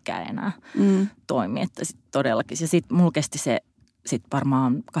pisteeseen, mikä ei enää toimi. Että sit todellakin. Ja sitten mulla kesti se sitten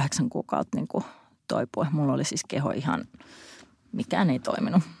varmaan 8 kuukautta niin kuin toipua. Mulla oli siis keho ihan... Mikään ei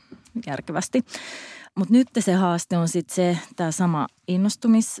toiminut järkevästi. Mutta nyt se haaste on sitten tämä sama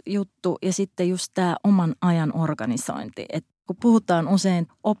innostumisjuttu ja sitten just tämä oman ajan organisointi. Et kun puhutaan usein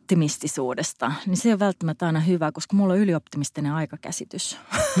optimistisuudesta, niin se on välttämättä aina hyvä, koska mulla on ylioptimistinen aikakäsitys.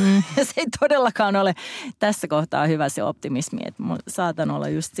 Ja se ei todellakaan ole tässä kohtaa hyvä se optimismi, että saatan olla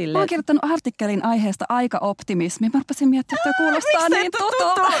just silleen. Mä oon kirjoittanut artikkelin aiheesta aikaoptimismi. Mä rupesin miettimään, että tämä kuulostaa niin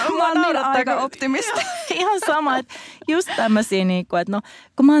tutulta. Mä oon niin aikaoptimisti. Ihan sama, että just tämmöisiä, että no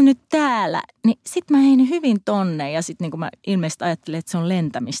kun mä oon nyt täällä, niin sit mä heihin hyvin tonne ja sit niin kuin mä ilmeisesti ajattelin, että se on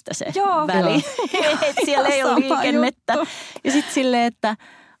lentämistä se väli. Että siellä ei ole liikennettä. Juttu. Ja sitten silleen, että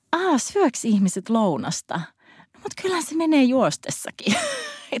syöks ihmiset lounasta? No, mutta kyllähän se menee juostessakin.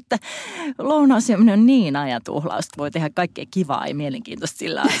 Että lounasyöminen on niin ajatuhlausta, voi tehdä kaikkea kivaa ja mielenkiintoista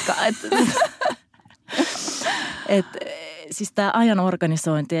sillä aikaa. Siis tämä ajan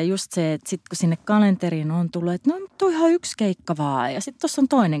organisointi ja just se, että sitten kun sinne kalenteriin on tullut, että no toihan yksi keikka vaan ja sitten tuossa on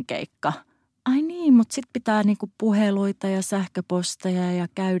toinen keikka. Ai niin, mutta sitten pitää niinku puheluita ja sähköposteja ja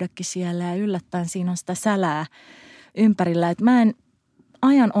käydäkin siellä ja yllättäen siinä on sitä sälää ympärillä. Että mä en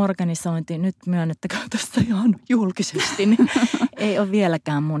ajan organisointi, nyt myönnettäkään tuosta ihan julkisesti, niin ei ole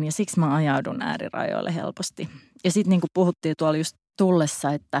vieläkään mun ja siksi mä ajaudun äärirajoille helposti. Ja sitten niin kuin puhuttiin tuolla just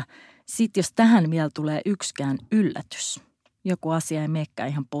tullessa, että sitten jos tähän vielä tulee yksikään yllätys, joku asia ei meekään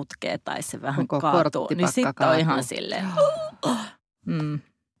ihan putkeen tai se vähän kaatuu, niin sitten on ihan silleen.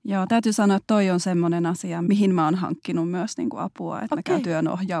 Joo, täytyy sanoa, että toi on semmoinen asia, mihin mä oon hankkinut myös niin kuin apua, että mä käyn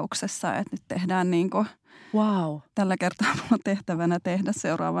työnohjauksessa, että nyt tehdään niin kuin, tällä kertaa mulla on tehtävänä tehdä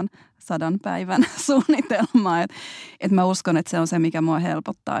seuraavan 100 päivän suunnitelmaa, että mä uskon, että se on se, mikä mua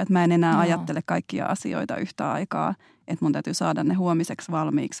helpottaa, että mä en enää ajattele kaikkia asioita yhtä aikaa, että mun täytyy saada ne huomiseksi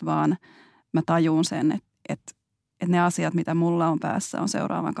valmiiksi, vaan mä tajuun sen, että ne asiat, mitä mulla on päässä, on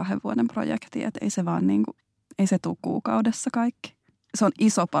seuraavan 2 vuoden projekti, että ei se vaan niin kuin, ei se tule kuukaudessa kaikki. Se on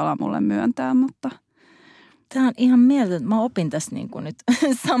iso pala mulle myöntää, mutta... Tämä on ihan mieltä, mä opin tässä niin kuin nyt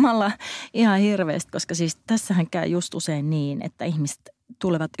samalla ihan hirveästi, koska siis tässähän käy just usein niin, että ihmiset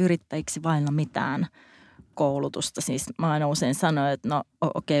tulevat yrittäjiksi vailla mitään koulutusta. Siis mä aina usein sanoin, että no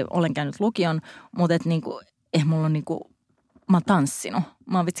okei, olen käynyt lukion, mutta että niin kuin, mulla on niin kuin, mä oon tanssinut.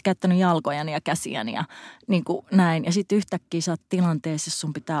 Mä oon vitsi käyttänyt jalkojani ja käsiäni ja niin kuin näin. Ja sitten yhtäkkiä sä oot tilanteessa, jos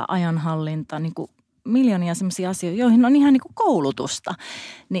sun pitää ajanhallinta, niin kuin miljoonia sellaisia asioita, joihin on ihan niin kuin koulutusta.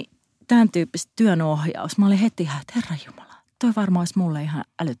 Niin tämän tyyppistä työnohjaus. Mä olin heti ihan, että herranjumala, toi varmaan olisi mulle ihan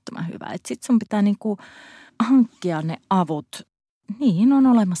älyttömän hyvä. Että sit sun pitää niin kuin hankkia ne avut. Niihin on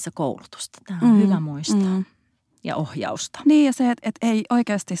olemassa koulutusta. Tämä on hyvä muistaa. Ja ohjausta. Niin ja se, että ei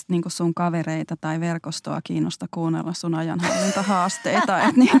oikeasti niin kuin sun kavereita tai verkostoa kiinnosta kuunnella sun ajanhallintahaasteita.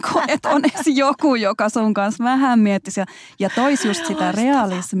 Että niin et on edes joku, joka sun kanssa vähän miettisi ja toisi just sitä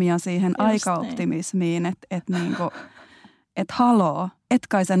realismia siihen aikaoptimismiin. Että niin kuin, että haloo, et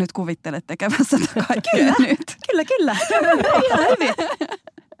kai sä nyt kuvittelet tekevässä kaikkea nyt. Kyllä. Ihan hyvin.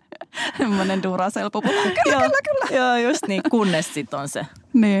 Semmoinen Duracell-pupu. Kyllä. Joo, just niin, kunnes sit on se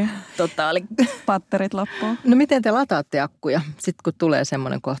totaali. Patterit loppuu. No miten te lataatte akkuja, sitten kun tulee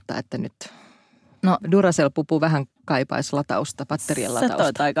semmoinen kohta, että nyt No Duracell-pupu vähän kaipaisi latausta, batterien latausta. Sä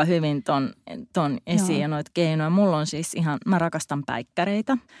toit aika hyvin ton esiin ja noita keinoja. Mulla on siis mä rakastan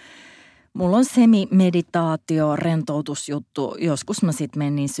päikkäreitä. Mulla on semimeditaatio, rentoutusjuttu. Joskus mä sit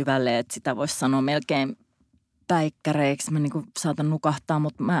menen niin syvälle, että sitä voisi sanoa melkein päikkäreiksi. Mä niinku saatan nukahtaa,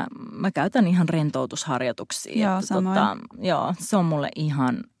 mutta mä käytän ihan rentoutusharjoituksia. Joo, samoin. Joo, se on mulle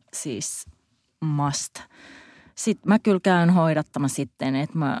ihan siis must. Sitten mä kyllä käyn hoidattama sitten,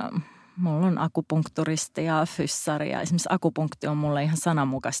 että mulla on akupunkturisti ja fyssari ja esimerkiksi akupunkti on mulle ihan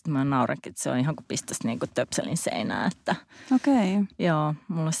sananmukaisesti. Mä naurankin, että se on ihan kuin pistäisi niinku töpselin seinään. Okei. Joo,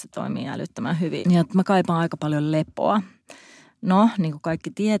 mulle se toimii älyttömän hyvin. Ja mä kaipaan aika paljon lepoa. No, niin kuin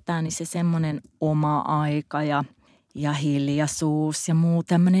kaikki tietää, niin se semmoinen oma aika ja hiljaisuus ja muu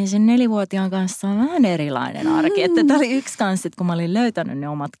tämmöinen sen 4-vuotiaan kanssa on vähän erilainen arki. Että tämä oli yksi kanssa, että kun mä olin löytänyt ne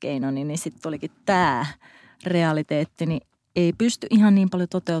omat keinoni, niin sitten tulikin tämä realiteetti, niin ei pysty ihan niin paljon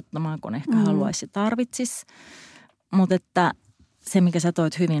toteuttamaan kuin ehkä haluaisi ja tarvitsisi. Mutta että se, mikä sä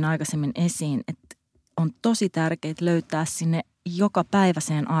toit hyvin aikaisemmin esiin, että on tosi tärkeää löytää sinne joka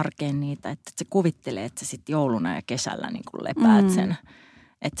päiväiseen arkeen niitä, että se kuvittelee, että sä sitten jouluna ja kesällä niin kuin lepäät sen.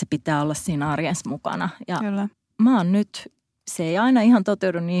 Että se pitää olla siinä arjessa mukana. Ja Kyllä. Mä oon nyt, se ei aina ihan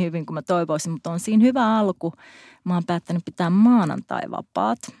toteudu niin hyvin kuin mä toivoisin, mutta on siinä hyvä alku. Mä oon päättänyt pitää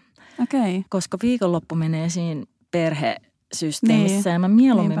maanantai-vapaat. Okei. Koska viikonloppu menee siinä perhesysteemissä ja mä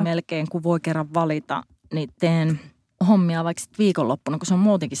mieluummin melkein, kun voi kerran valita, niin teen hommia vaikka sitten viikonloppuna, kun se on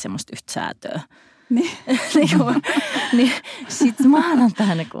muutenkin semmoista yhtä säätöä. Niin sitten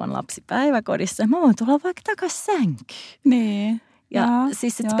maanantaina, kun on lapsi päiväkodissa, mä voin tulla vaikka takaisin sänkyyn. Niin. Ja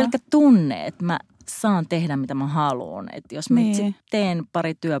siis se pelkkä tunne, että mä saan tehdä mitä mä haluan. Että jos mä sit teen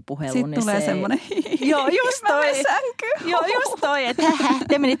pari työpuhelua, sitten niin tulee semmoinen joo, just toi. Mä menen sänkyyn. Joo, just toi, että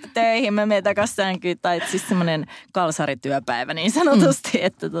te menitte töihin, mä menen takaisin sänkyyn. Tai siis semmoinen kalsarityöpäivä niin sanotusti,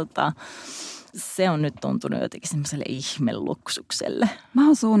 että se on nyt tuntunut jotenkin semmoiselle ihmeluksukselle. Mä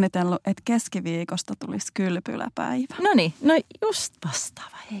oon suunnitellut, että keskiviikosta tulisi kylpyläpäivä. Noniin, no just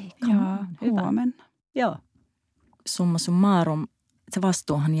vastaava. Hei, joo, huomenna. Joo. Summa summarum, se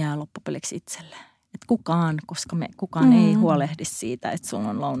vastuuhan jää loppupeliksi itselleen. Että kukaan ei huolehdi siitä, että sulla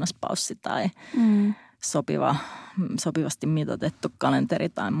on lounaspaussi tai sopivasti mitoitettu kalenteri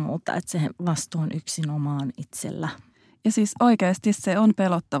tai muuta. Että se vastuu on yksinomaan itsellä. Ja siis oikeasti se on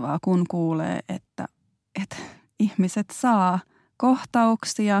pelottavaa, kun kuulee, että ihmiset saa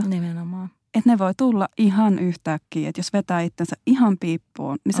kohtauksia. Nimenomaan. Että ne voi tulla ihan yhtäkkiä, että jos vetää itsensä ihan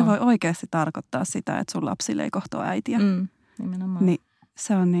piippuun, niin se voi oikeasti tarkoittaa sitä, että sun lapsille ei kohtaa äitiä. Nimenomaan. Niin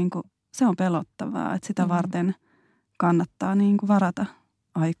se on pelottavaa, että sitä varten kannattaa niinku varata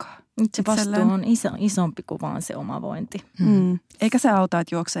aikaa. Se vastuu on isompi kuin vaan se oma vointi. Eikä se auta,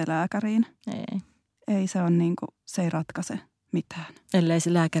 että juoksee lääkäriin. Ei se ei ratkaise mitään. Ellei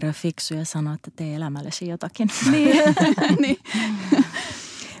se lääkäri ole fiksu ja sano, että tee elämällesi jotakin. Niin.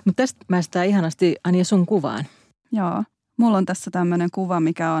 Mutta tästä päästään ihanasti Anja sun kuvaan. Joo. Mulla on tässä tämmöinen kuva,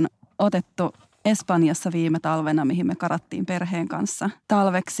 mikä on otettu Espanjassa viime talvena, mihin me karattiin perheen kanssa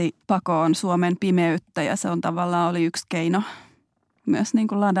talveksi pakoon Suomen pimeyttä. Ja se on tavallaan oli yksi keino myös niin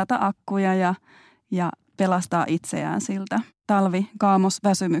kuin ladata akkuja ja pelastaa itseään siltä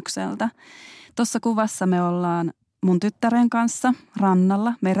talvikaamosväsymykseltä. Tuossa kuvassa me ollaan mun tyttären kanssa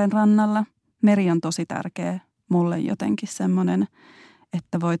rannalla, meren rannalla. Meri on tosi tärkeä mulle jotenkin semmoinen,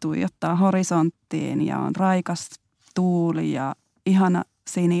 että voi tuijottaa horisonttiin ja on raikas tuuli ja ihana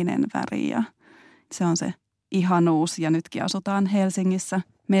sininen väri ja se on se ihanuus. Ja nytkin asutaan Helsingissä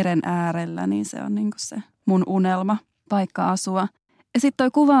meren äärellä, niin se on niin kuin se mun unelma paikka asua. Ja sitten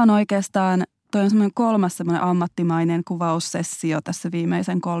toi kuva on oikeastaan, toi on semmoinen 3. semmoinen ammattimainen kuvaussessio tässä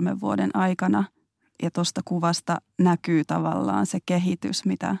viimeisen 3 vuoden aikana. Ja tuosta kuvasta näkyy tavallaan se kehitys,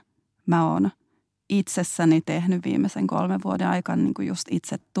 mitä mä oon itsessäni tehnyt viimeisen 3 vuoden aikana niin kuin just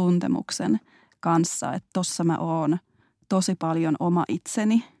itse tuntemuksen kanssa. Että tossa mä oon tosi paljon oma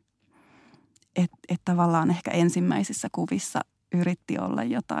itseni. Että tavallaan ehkä ensimmäisissä kuvissa yritti olla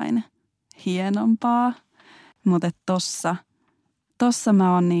jotain hienompaa. Mutta tossa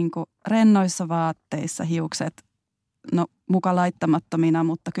mä oon niinku rennoissa vaatteissa, hiukset, no muka laittamattomina,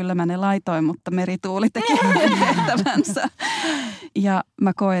 mutta kyllä mä ne laitoin, mutta merituuli teki tehtävänsä. Ja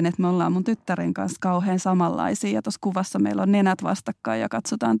mä koen, että me ollaan mun tyttären kanssa kauhean samanlaisia. Ja tuossa kuvassa meillä on nenät vastakkain ja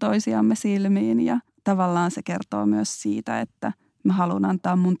katsotaan toisiamme silmiin. Ja tavallaan se kertoo myös siitä, että mä haluan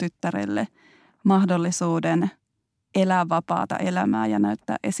antaa mun tyttärelle mahdollisuuden elää vapaata elämää ja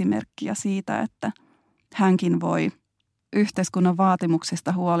näyttää esimerkkiä siitä, että hänkin voi yhteiskunnan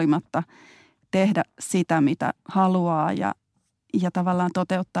vaatimuksista huolimatta tehdä sitä, mitä haluaa ja tavallaan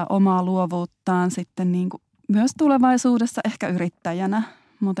toteuttaa omaa luovuuttaan sitten niin kuin myös tulevaisuudessa ehkä yrittäjänä.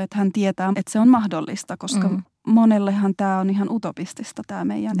 Mutta hän tietää, että se on mahdollista, koska monellehan tämä on ihan utopistista tämä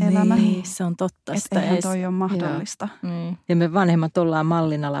meidän elämä. Niin, se on totta. Että eihän toi ole mahdollista. Ja me vanhemmat ollaan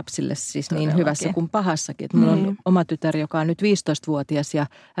mallina lapsille siis todellakin. Niin hyvässä kuin pahassakin. Että mulla on oma tytär, joka on nyt 15-vuotias ja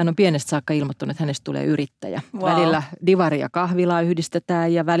hän on pienestä saakka ilmoittanut, että hänestä tulee yrittäjä. Wow. Välillä divari ja kahvilaa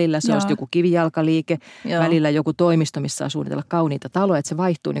yhdistetään ja välillä se on joku kivijalkaliike. Välillä joku toimisto, missä saa suunnitella kauniita taloja. Että se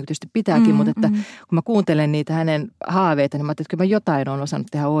vaihtuu niin kuin tietysti pitääkin, mutta että kun mä kuuntelen niitä hänen haaveita, niin mä ajattelin, että kyllä mä jotain olen osannut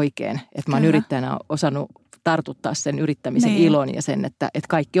tehdä oikein. Että mä oon yrittäjänä osannut tartuttaa sen yrittämisen ilon ja sen, että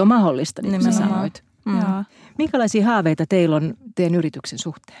kaikki on mahdollista, niin kuin sä sanoit. Minkälaisia haaveita teillä on teidän yrityksen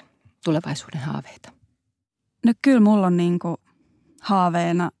suhteen? Tulevaisuuden haaveita? No kyllä mulla on niinku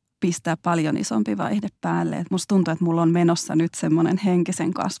haaveena pistää paljon isompi vaihde päälle. Et musta tuntuu, että mulla on menossa nyt semmoinen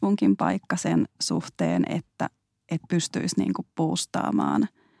henkisen kasvunkin paikka sen suhteen, että pystyisi niinku boostaamaan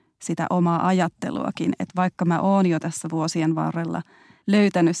sitä omaa ajatteluakin. Että vaikka mä oon jo tässä vuosien varrella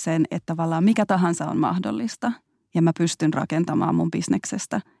löytänyt sen, että tavallaan mikä tahansa on mahdollista ja mä pystyn rakentamaan mun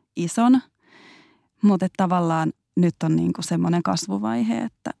bisneksestä ison. Mutta tavallaan nyt on niinku semmoinen kasvuvaihe,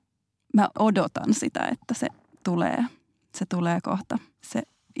 että mä odotan sitä, että se tulee kohta, se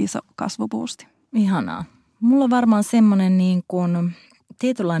iso kasvupuusti. Ihanaa. Mulla on varmaan semmoinen niin kuin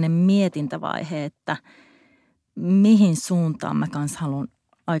tietynlainen mietintävaihe, että mihin suuntaan mä kanssa haluan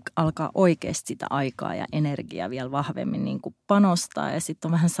alkaa oikeasti sitä aikaa ja energiaa vielä vahvemmin niin kuin panostaa. Ja sitten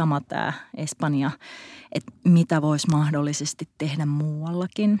on vähän sama tämä Espanja, että mitä voisi mahdollisesti tehdä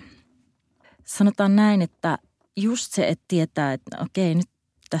muuallakin. Sanotaan näin, että just se, että tietää, että okei, nyt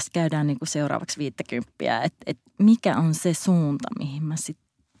tässä käydään niin kuin seuraavaksi 50, että mikä on se suunta, mihin mä sitten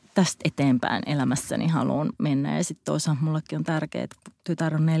tästä eteenpäin elämässäni haluan mennä. Ja sitten toisaalta mullekin on tärkeää, että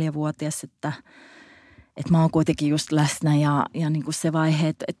tytär on 4-vuotias, että mä oon kuitenkin just läsnä ja niin kuin se vaihe,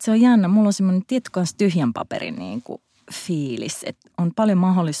 että se on jännä. Mulla on semmoinen tietty kanssa tyhjän paperin niin kuin fiilis, että on paljon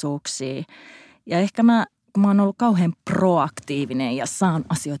mahdollisuuksia. Ja ehkä kun mä oon ollut kauhean proaktiivinen ja saan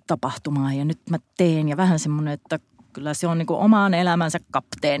asioita tapahtumaan ja nyt mä teen ja vähän semmoinen, että kyllä se on niin kuin omaan elämänsä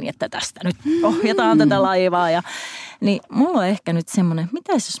kapteeni, että tästä nyt ohjataan tätä laivaa. Niin mulla on ehkä nyt semmoinen,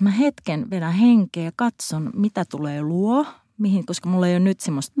 mitä jos mä hetken vedän henkeä ja katson, mitä tulee luo, koska mulla ei ole nyt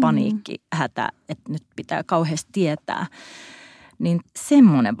semmoista paniikkihätä, että nyt pitää kauheasti tietää. Niin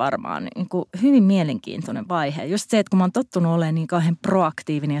semmoinen varmaan niin kuin hyvin mielenkiintoinen vaihe. Just se, että kun mä oon tottunut olemaan niin kauhean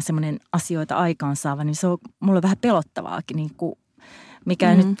proaktiivinen ja semmoinen asioita aikaansaava, niin se on mulle vähän pelottavaakin, niin kuin,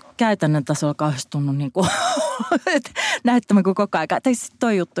 mikä ei nyt käytännön tasolla kauheasti tunnu niin kuin näyttämään kuin koko ajan. Tai sitten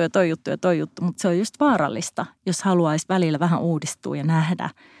toi juttu ja toi juttu ja toi juttu, mutta se on just vaarallista, jos haluaisi välillä vähän uudistua ja nähdä,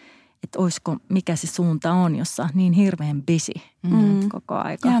 että olisiko, mikä se suunta on, jossa on niin hirveän busy koko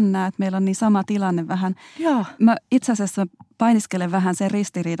aika. Jännää, että meillä on niin sama tilanne vähän. Joo. Mä itse asiassa painiskelen vähän sen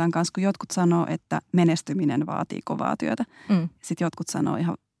ristiriidan kanssa, kun jotkut sanoo, että menestyminen vaatii kovaa työtä. Sitten jotkut sanoo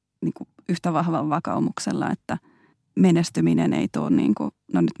ihan niin kuin yhtä vahvan vakaumuksella, että menestyminen ei tule niin kuin,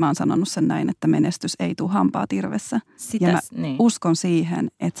 no nyt mä oon sanonut sen näin, että menestys ei tule hampaa tirvessä. Ja mä uskon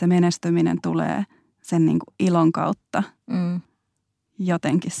siihen, että se menestyminen tulee sen niin kuin ilon kautta.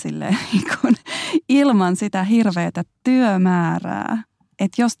 Jotenkin silleen niin kuin ilman sitä hirveätä työmäärää,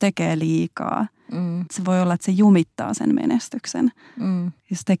 että jos tekee liikaa, se voi olla, että se jumittaa sen menestyksen,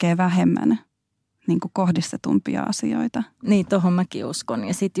 jos tekee vähemmän niin kuin kohdistetumpia asioita. Niin, tohon mäkin uskon.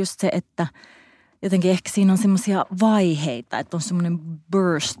 Ja sitten just se, että jotenkin ehkä siinä on semmoisia vaiheita, että on semmoinen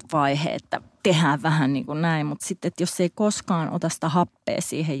burst-vaihe, että tehdään vähän niin kuin näin, mutta sitten, että jos ei koskaan ota sitä happea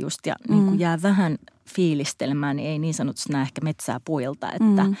siihen just ja niin kuin jää vähän fiilistelemään, niin ei niin sanotusti näe ehkä metsää puilta,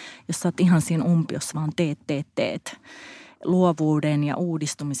 että jos sä oot ihan siinä umpiossa vaan teet luovuuden ja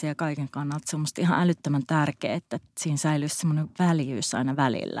uudistumisen ja kaiken kannalta, se on musta ihan älyttömän tärkeää, että siinä säilyisi semmoinen väljyys aina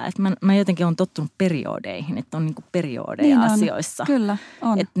välillä. Että mä jotenkin olen tottunut periodeihin, että on niinku periodeja niin asioissa. Kyllä,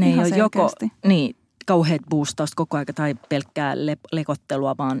 on. Että ne ihan ei ole joko kauheat boostausta koko aika tai pelkkää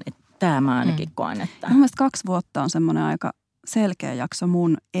lekottelua, vaan että tämä mä ainakin koen. Että mun mielestä 2 vuotta on semmoinen aika selkeä jakso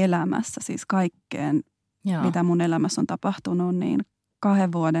mun elämässä, siis kaikkeen, mitä mun elämässä on tapahtunut, niin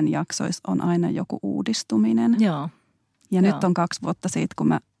 2 vuoden jaksoissa on aina joku uudistuminen. Joo. Ja nyt on 2 vuotta siitä, kun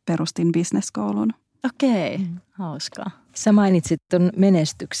mä perustin business-koulun. Okei, hauskaa. Sä mainitsit ton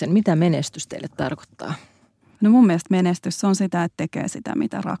menestyksen. Mitä menestys teille tarkoittaa? No mun mielestä menestys on sitä, että tekee sitä,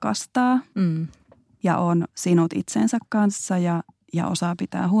 mitä rakastaa. Ja on sinut itsensä kanssa ja osaa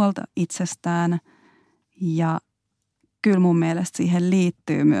pitää huolta itsestään. Ja kyllä mun mielestä siihen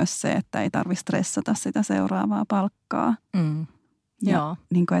liittyy myös se, että ei tarvitse stressata sitä seuraavaa palkkaa. Ja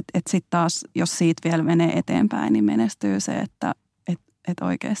niin että sitten taas, jos siitä vielä menee eteenpäin, niin menestyy se, että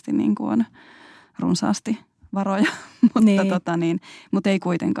oikeasti niin kuin on runsaasti varoja. Mutta ei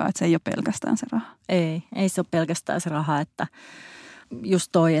kuitenkaan, että se ei ole pelkästään se raha. Ei se ole pelkästään se raha, että just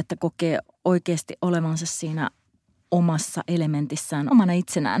toi, että kokee oikeasti olevansa siinä omassa elementissään, omana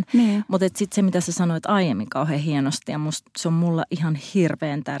itsenään. Niin. Mutta sitten se, mitä sä sanoit aiemmin kauhean hienosti, ja musta se on mulla ihan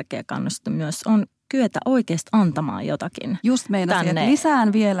hirveän tärkeä kannuste myös, on kyetä oikeasti antamaan jotakin. Just meinasin, että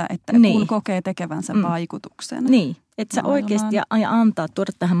lisään vielä, että kun kokee tekevänsä vaikutuksen. Niin, että sä oikeasti ja antaa,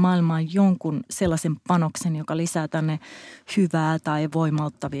 tuoda tähän maailmaan jonkun sellaisen panoksen, joka lisää tänne hyvää tai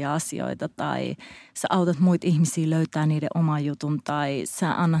voimauttavia asioita. Tai sä autat muita ihmisiä löytää niiden oman jutun tai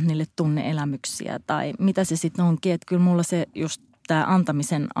sä annat niille tunne-elämyksiä tai mitä se sitten onkin. Että kyllä mulla se just tämä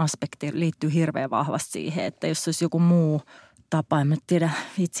antamisen aspekti liittyy hirveän vahvasti siihen, että jos olisi joku muu tapa, en mä tiedä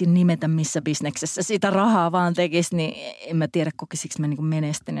vitsin nimetä missä bisneksessä sitä rahaa vaan tekisi, niin en mä tiedä kokisiko mä niin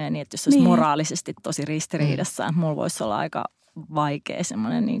menestyneen niin, että jos olisi moraalisesti tosi ristiriidassa, mulla voisi olla aika vaikea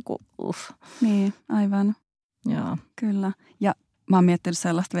semmoinen niin kuin Niin, aivan. Joo. Kyllä. Ja mä oon miettinyt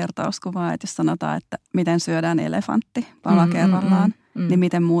sellaista vertauskuvaa, että jos sanotaan, että miten syödään elefantti pala kerrallaan, niin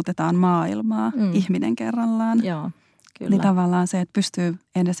miten muutetaan maailmaa ihminen kerrallaan. Joo, kyllä. Niin tavallaan se, että pystyy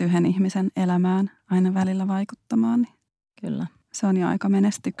edes yhden ihmisen elämään aina välillä vaikuttamaan, niin kyllä. Se on jo aika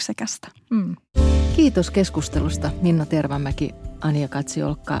menestyksekästä. Kiitos keskustelusta Minna Tervamäki, Anja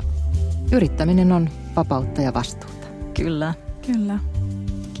Katsiolkka. Yrittäminen on vapautta ja vastuuta. Kyllä. Kyllä.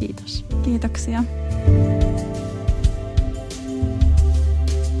 Kiitos. Kiitoksia.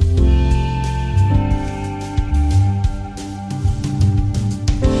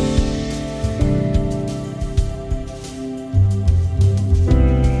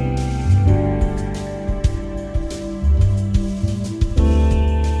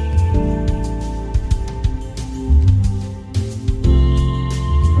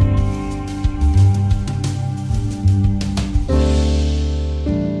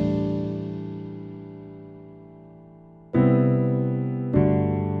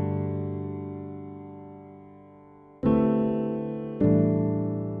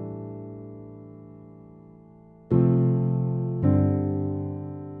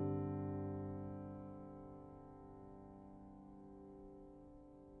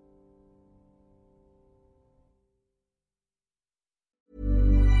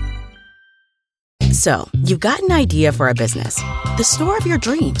 So, you've got an idea for a business, the store of your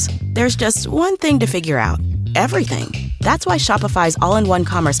dreams. There's just one thing to figure out: everything. That's why Shopify's all-in-one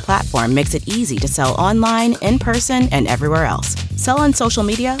commerce platform makes it easy to sell online, in person, and everywhere else. Sell on social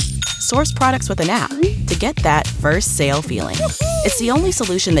media, source products with an app to get that first sale feeling. It's the only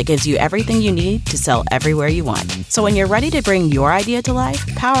solution that gives you everything you need to sell everywhere you want. So when you're ready to bring your idea to life,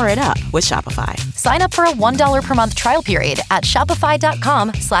 power it up with Shopify. Sign up for a $1 per month trial period at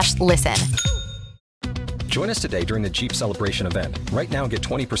shopify.com/listen. Join us today during the Jeep Celebration event. Right now, get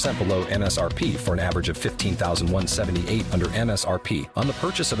 20% below MSRP for an average of $15,178 under MSRP on the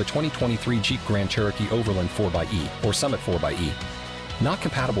purchase of a 2023 Jeep Grand Cherokee Overland 4xE or Summit 4xE. Not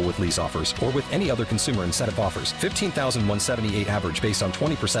compatible with lease offers or with any other consumer incentive offers. $15,178 average based on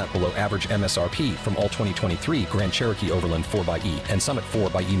 20% below average MSRP from all 2023 Grand Cherokee Overland 4xE and Summit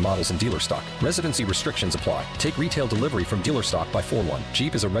 4xE models in dealer stock. Residency restrictions apply. Take retail delivery from dealer stock by 4/1.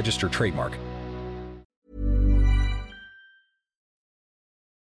 Jeep is a registered trademark.